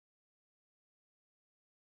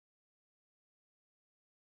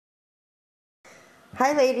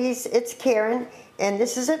Hi ladies, it's Karen, and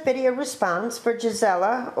this is a video response for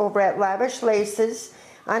Gisela over at LavishLaces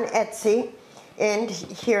on Etsy and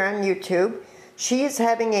here on YouTube. She is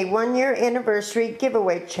having a 1-year anniversary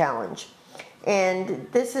giveaway challenge, and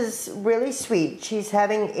this is really sweet. She's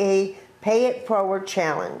having a pay it forward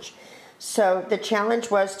challenge. So the challenge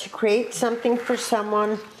was to create something for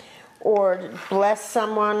someone or bless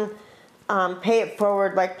someone, pay it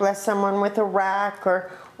forward, like bless someone with a rack or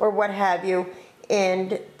what have you.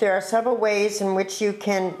 And there are several ways in which you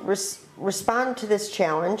can respond to this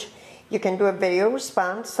challenge. You can do a video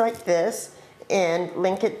response like this and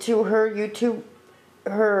link it to her original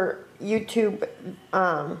YouTube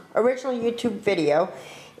video,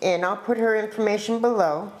 and I'll put her information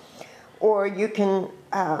below. Or you can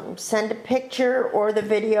send a picture or the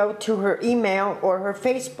video to her email or her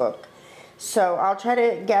Facebook. So I'll try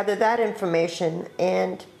to gather that information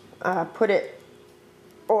and put it,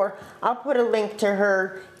 or I'll put a link to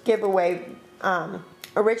her giveaway,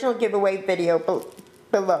 original giveaway video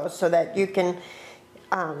below so that you can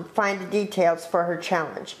find the details for her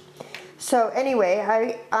challenge. So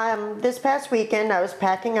anyway, this past weekend I was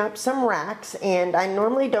packing up some racks, and I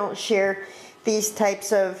normally don't share these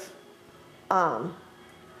types of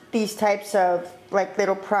like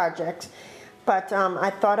little projects, but I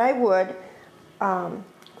thought I would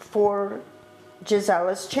for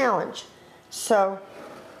Gisela's challenge. So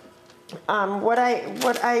what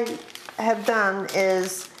I have done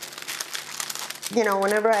is, you know,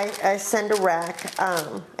 whenever I send a rack,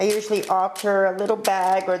 I usually alter a little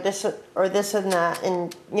bag or this and that,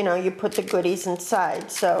 and you know, you put the goodies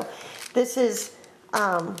inside. So this is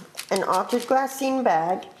an altered glassine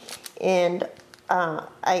bag, and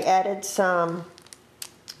I added some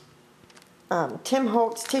Tim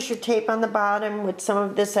Holtz tissue tape on the bottom with some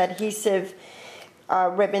of this adhesive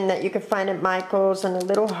ribbon that you can find at Michael's, and a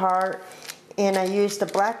little heart. And I used a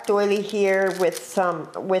black doily here with a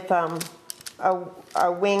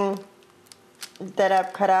wing that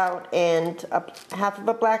I've cut out, and half of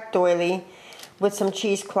a black doily with some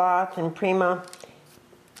cheesecloth and Prima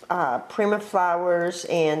flowers.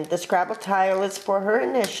 And the Scrabble tile is for her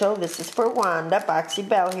initial. This is for Wanda, Boxy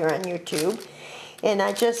Bell here on YouTube. And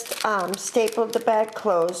I just stapled the bag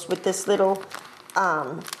closed with this little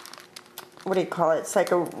what do you call it? It's like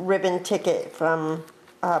a ribbon ticket from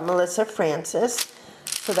Melissa Francis.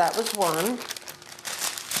 So that was one.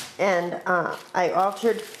 And I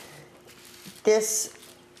altered this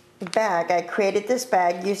bag. I created this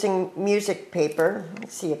bag using music paper.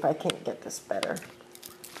 Let's see if I can get this better.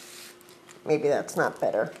 Maybe that's not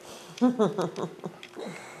better.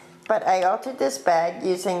 But I altered this bag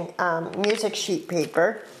using music sheet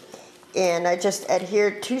paper. And I just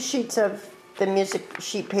adhered 2 sheets of the music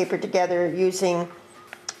sheet paper together using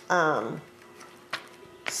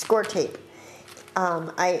score tape.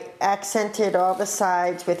 I accented all the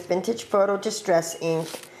sides with vintage photo distress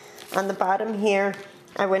ink. On the bottom here,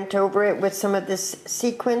 I went over it with some of this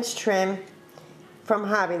sequins trim from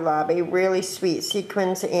Hobby Lobby, really sweet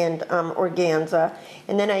sequins and organza.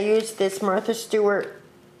 And then I used this Martha Stewart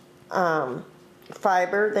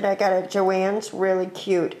fiber that I got at Joann's, really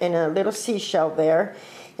cute, and a little seashell there.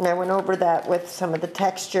 And I went over that with some of the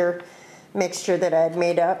texture mixture that I had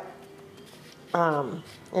made up. And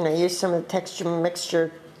I used some of the texture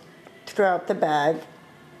mixture throughout the bag.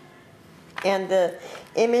 And the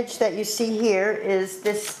image that you see here is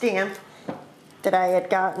this stamp that I had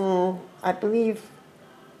gotten, I believe,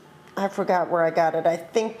 I forgot where I got it. I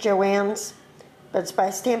think Joann's, but it's by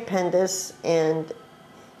Stampendous, and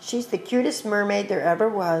she's the cutest mermaid there ever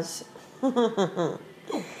was.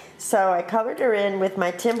 So I colored her in with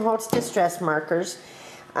my Tim Holtz distress markers,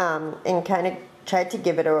 and kind of tried to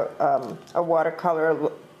give it a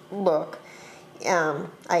watercolor look. I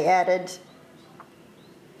added,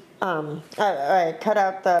 I cut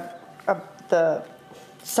out the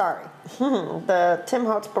Tim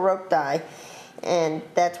Holtz Baroque die, and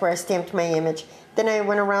that's where I stamped my image. Then I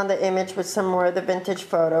went around the image with some more of the vintage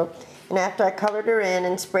photo. And after I colored her in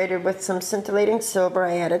and sprayed her with some scintillating silver,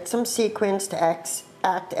 I added some sequins to act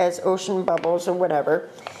as ocean bubbles or whatever.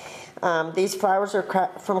 These flowers are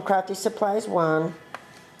from Crafty Supplies 1.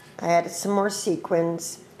 I added some more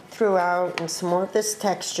sequins throughout and some more of this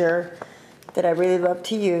texture that I really love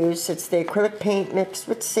to use. It's the acrylic paint mixed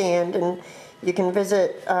with sand, and you can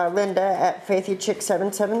visit Linda at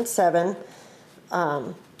FaithyChick777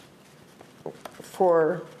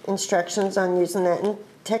 for instructions on using that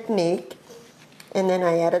technique. And then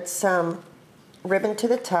I added some ribbon to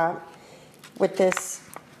the top with this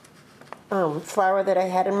flower that I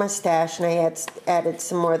had in my stash, and I added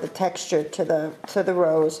some more of the texture to the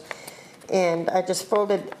rose. And I just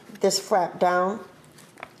folded this flap down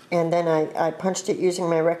And then I punched it using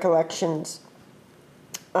my Recollections.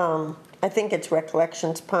 I think it's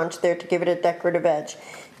Recollections punch there to give it a decorative edge.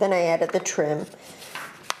 Then I added the trim.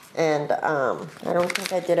 And I don't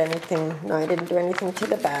think I did anything. No, I didn't do anything to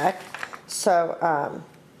the back. So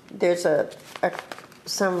there's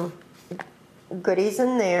some goodies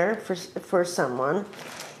in there for someone.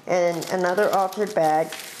 And another altered bag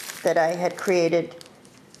that I had created.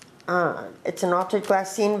 It's an altered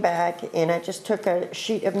glassine bag, and I just took a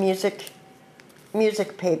sheet of music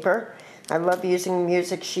paper. I love using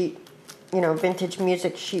music sheet, vintage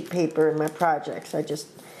music sheet paper in my projects. I just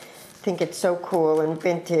think it's so cool and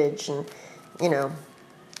vintage, and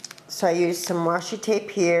so I used some washi tape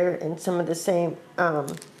here and some of the same, oh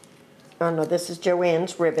no, this is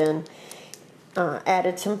Joann's ribbon.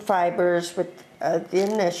 Added some fibers with the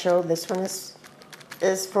initial. This one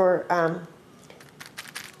is for,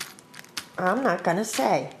 I'm not going to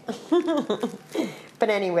say. But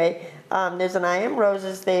anyway, there's an I Am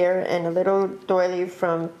Roses there and a little doily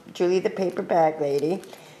from Julie the Paper Bag Lady.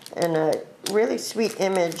 And a really sweet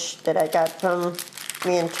image that I got from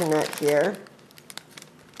the internet here.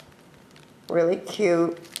 Really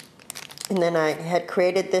cute. And then I had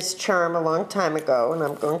created this charm a long time ago, and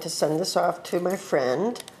I'm going to send this off to my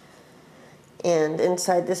friend. And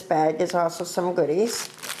inside this bag is also some goodies.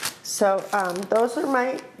 So those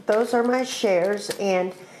are my shares,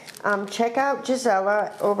 and check out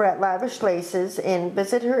Gisela over at Lavish Laces and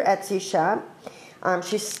visit her Etsy shop.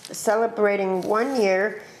 She's celebrating 1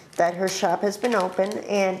 year that her shop has been open,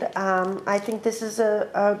 and I think this is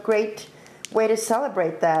a great way to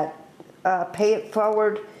celebrate that. Pay it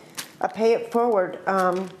forward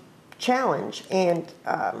challenge, and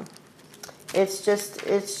it's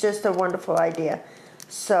just a wonderful idea.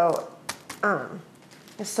 So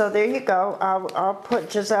there you go. I'll put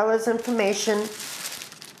Gisela's information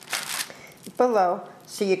below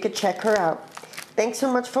so you could check her out. Thanks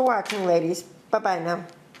so much for watching, ladies. Bye-bye now.